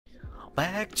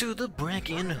Back to the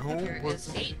Bracken home. Is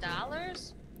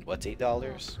 $8? What's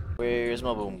 $8? Where's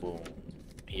my boom boom?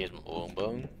 Here's my boom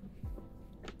boom.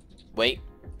 Wait.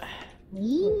 I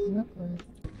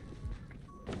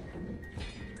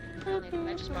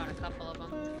just brought a couple of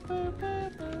them.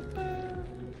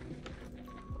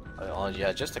 Oh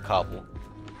yeah, just a couple.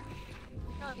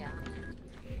 Oh yeah.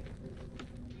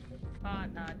 Bought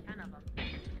 10 of them.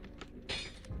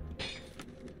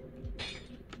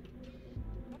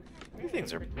 These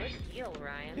things are Good deal,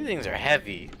 Ryan. These things are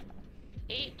heavy.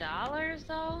 $8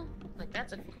 though? Like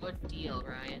that's a good deal,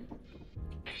 Ryan.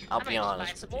 I'll I be might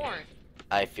honest. just buy some more.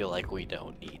 I feel like we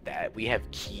don't need that. We have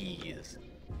keys.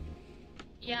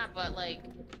 Yeah, but like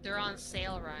they're on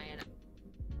sale, Ryan.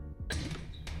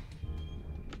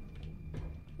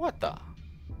 What the?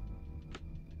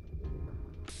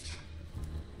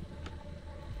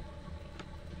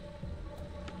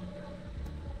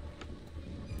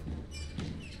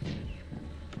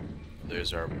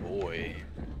 There's our boy.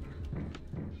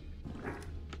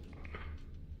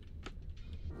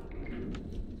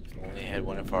 Only had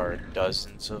one of our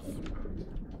dozens of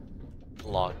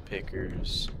lock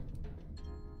pickers.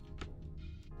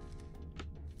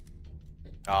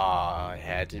 Ah, it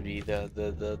had to be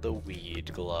the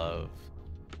weed glove.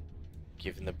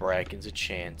 Giving the Brackens a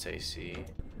chance, I see.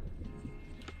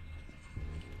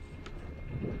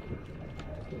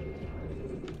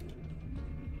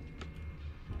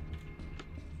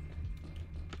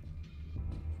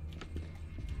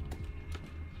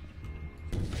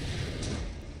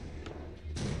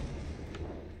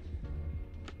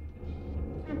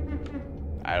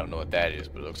 I don't know what that is,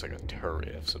 but it looks like a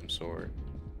turret of some sort.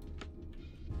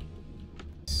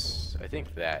 I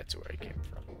think that's where I came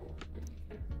from.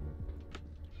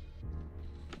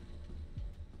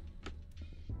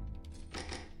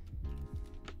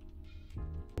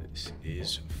 This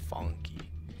is funky.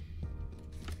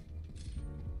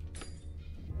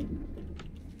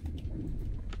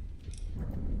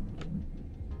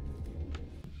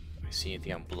 I see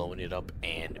anything, I'm blowing it up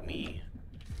and me.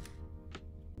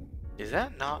 Is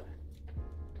that not?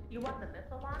 You want the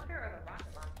missile launcher or the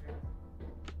rocket launcher?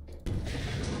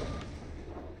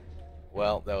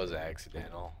 Well, that was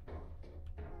accidental.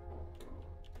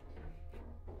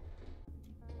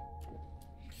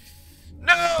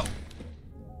 No!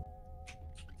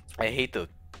 I hate the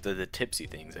tipsy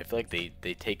things. I feel like they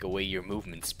take away your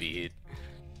movement speed.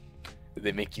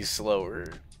 They make you slower.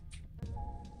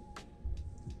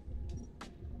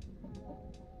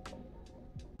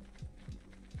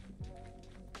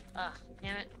 Ugh,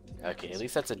 damn it. Okay, at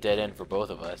least that's a dead end for both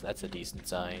of us. That's a decent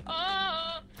sign.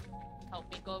 Oh!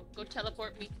 Help me, go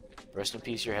teleport me. Rest in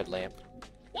peace, your headlamp.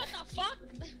 What the fuck?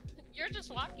 You're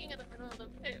just walking in the middle of the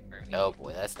pit for me. Oh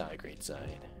boy, that's not a great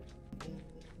sign.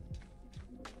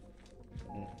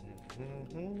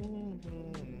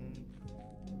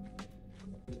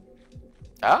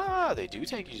 Ah, they do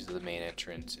take you to the main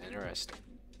entrance. Interesting.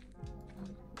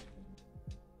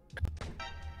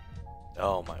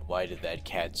 Oh my, why did that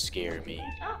cat scare me?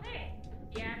 Oh, hey.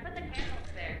 Yeah, put the cat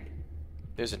over there.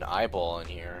 There's an eyeball in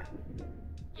here.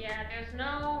 Yeah, there's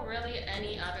no really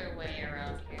any other way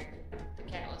around here. The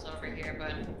cat was over here,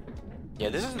 but... Yeah,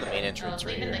 this is the main entrance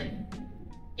right here.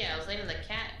 Yeah, I was leaving the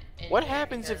cat in What here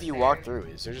happens if because you walk through?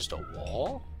 Is there just a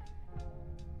wall?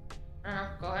 I don't know,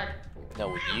 go ahead. No,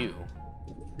 with you.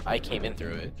 I came in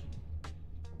through it.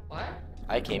 What?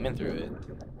 I came in through it.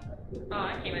 Oh,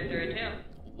 I came in through it too.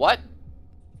 What?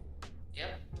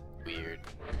 Yep. Weird.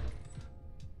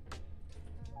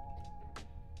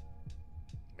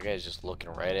 The guy's just looking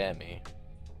right at me.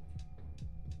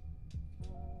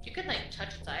 You could like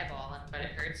touch its eyeball, but it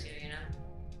hurts you, you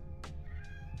know?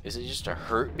 Is it just a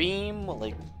hurt beam?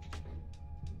 Like,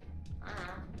 I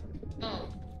don't know. Oh.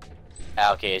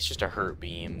 ah, okay, it's just a hurt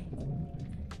beam.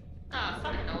 Ah,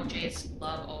 fucking OJ's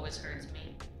love always hurts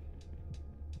me.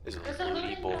 This is There's a a loony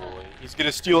looting boy. dog. He's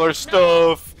gonna steal our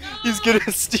stuff. No! He's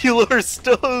gonna steal our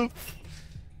stuff. No.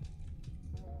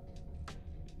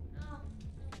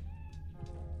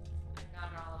 I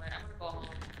got all of it. I'm gonna go home.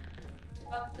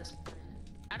 Fuck this.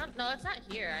 I don't know, it's not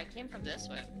here. I came from this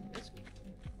way. This way.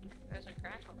 There's a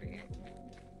crack over here.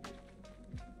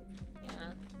 Yeah.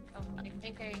 Oh, I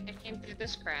think I came through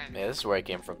this crack. Yeah, this is where I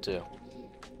came from too.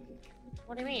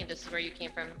 What do you mean? This is where you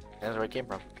came from? That's where I came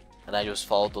from. And I just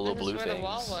followed the little This blue is where things. the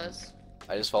wall was.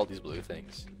 I just followed these blue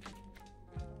things.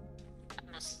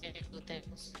 I don't see any blue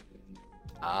things.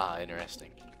 Ah,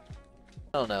 interesting.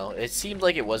 I don't know. It seemed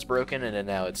like it was broken, and then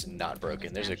now it's not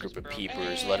broken. There's a group of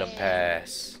peepers. Let them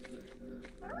pass.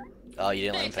 Oh,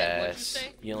 you didn't let them What'd you pass. say?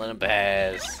 You didn't let them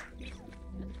pass. It's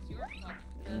your fault.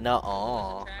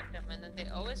 Nuh-uh. Track them and then they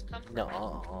always come for me.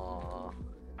 No.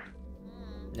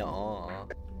 No.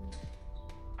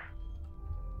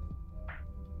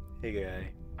 Hey guy,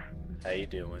 how you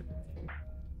doing?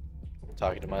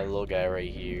 Talking to my little guy right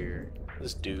here.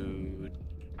 This dude.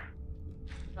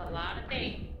 There's a lot of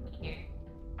dating here.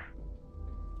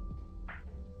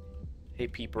 Hey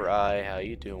Peeper Eye, how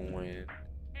you doing?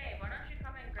 Hey, why don't you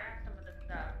come and grab some of the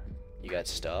stuff? You got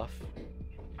stuff?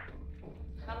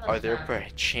 Hella Are there stuff.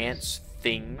 perchance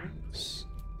things?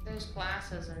 There's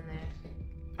glasses in there.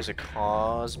 There's a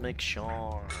cosmic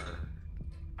shard.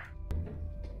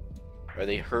 Are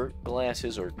they hurt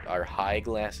glasses or are high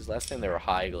glasses? Last time they were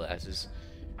high glasses.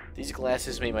 These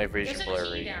glasses made my vision There's a key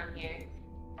blurry, down here.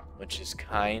 which is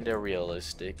kinda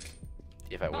realistic.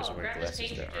 If I wasn't wearing grab this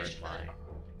glasses petri that dish aren't mine. then.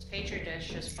 This petri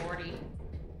dish is 40.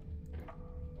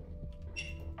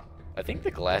 I think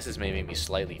the glasses may make me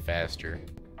slightly faster.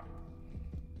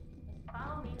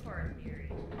 Follow me for a theory.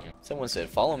 Someone said,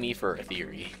 follow me for a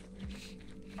theory.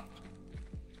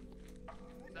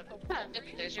 Ah,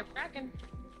 there's your Bracken.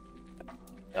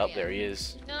 Oh, there he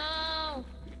is. No!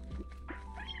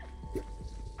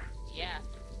 Yeah.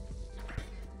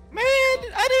 Man,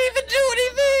 I didn't even do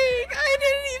anything! I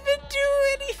didn't even do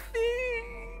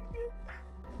anything!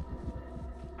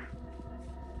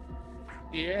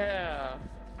 Yeah.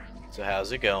 So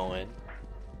how's it going?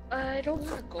 I don't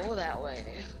want to go that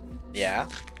way. Yeah?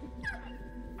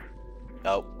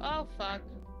 Oh, Oh, fuck.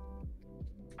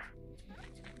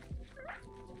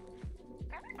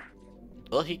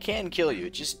 well he can kill you,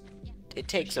 it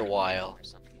takes a while.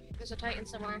 There's a Titan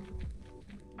somewhere.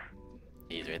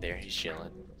 He's right there, he's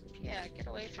chilling. Yeah, get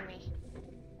away from me.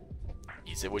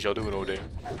 He said, what y'all doing all day?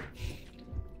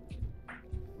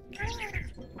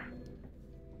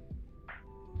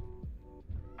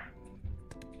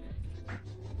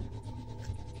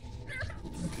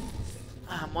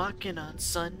 I'm walking on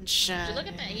sunshine. Did you look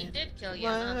at that? He did kill you,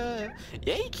 huh?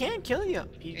 Yeah, he can kill you.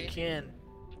 He Okay. can.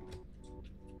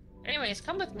 Anyways,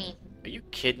 come with me. Are you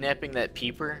kidnapping that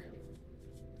peeper?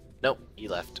 Nope, he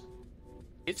left.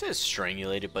 It says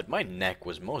strangulated, but my neck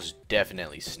was most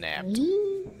definitely snapped.